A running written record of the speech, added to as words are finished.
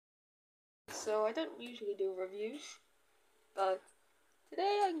so I don't usually do reviews, but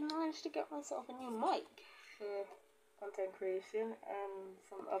today I managed to get myself a new mic for content creation and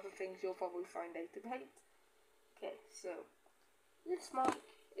some other things you'll probably find out about. Okay, so this mic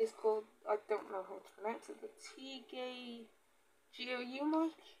is called, I don't know how to pronounce it, the Tkgou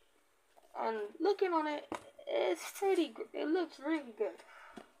Mic, and looking on it, it's pretty good. It looks really good.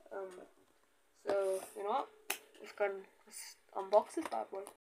 So you know what? Let's unbox this bad boy.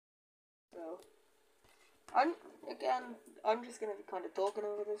 So I'm just gonna be kind of talking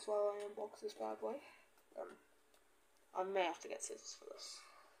over this while I unbox this bad boy. I may have to get scissors for this.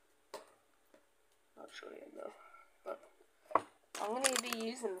 Not sure yet though, but I'm gonna be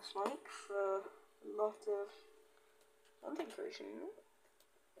using this mic for a lot of content creation.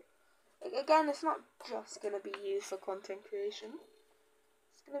 Again, it's not just gonna be used for content creation.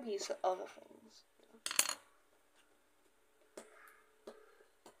 It's gonna be used for other things.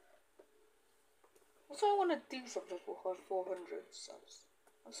 Also, I want to do something for 400 subs.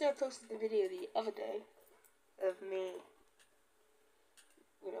 Obviously, I posted the video the other day of me,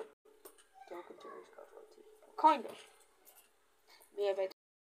 talking to his casualty. Kind of. Me about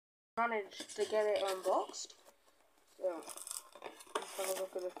managed to get it unboxed. So, let's have a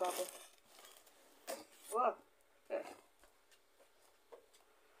look at this bubble. Whoa. Okay.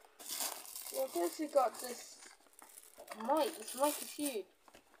 So, first we got this mic. This mic is huge.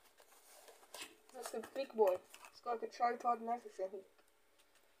 That's a big boy. It's got like a tripod and everything.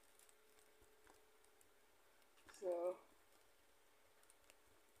 So,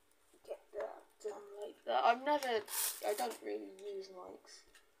 get that done like that. I don't really use mics.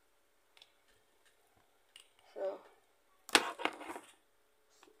 So,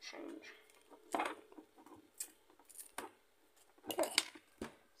 change. Okay.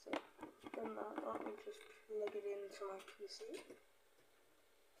 So, done that. Let me just plug it into my PC.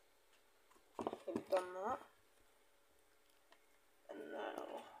 We've done that. And now,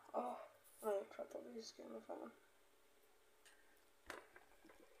 I tried to lose the camera phone.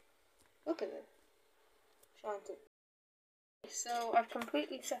 Look at it. Trying to. So I've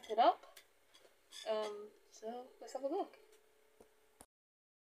completely set it up. So let's have a look.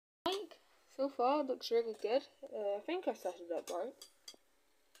 Mic so far looks really good. I think I set it up right.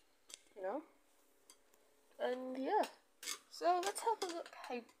 And yeah. So let's have a look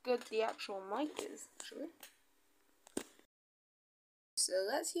how good the actual mic is, shall we? So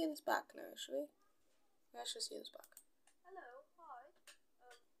let's hear this back now, shall we? Let's just hear this back. Hello, hi.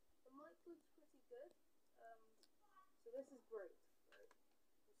 The mic looks pretty good. So this is great, right?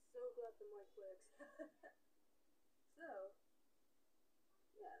 I'm so glad the mic works. So,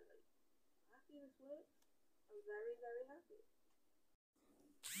 yeah, happy this works. I'm very, very happy.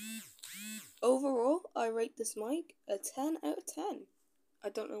 Overall, I rate this mic a 10 out of 10. I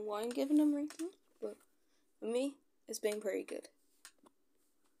don't know why I'm giving them ratings, but for me, it's been pretty good.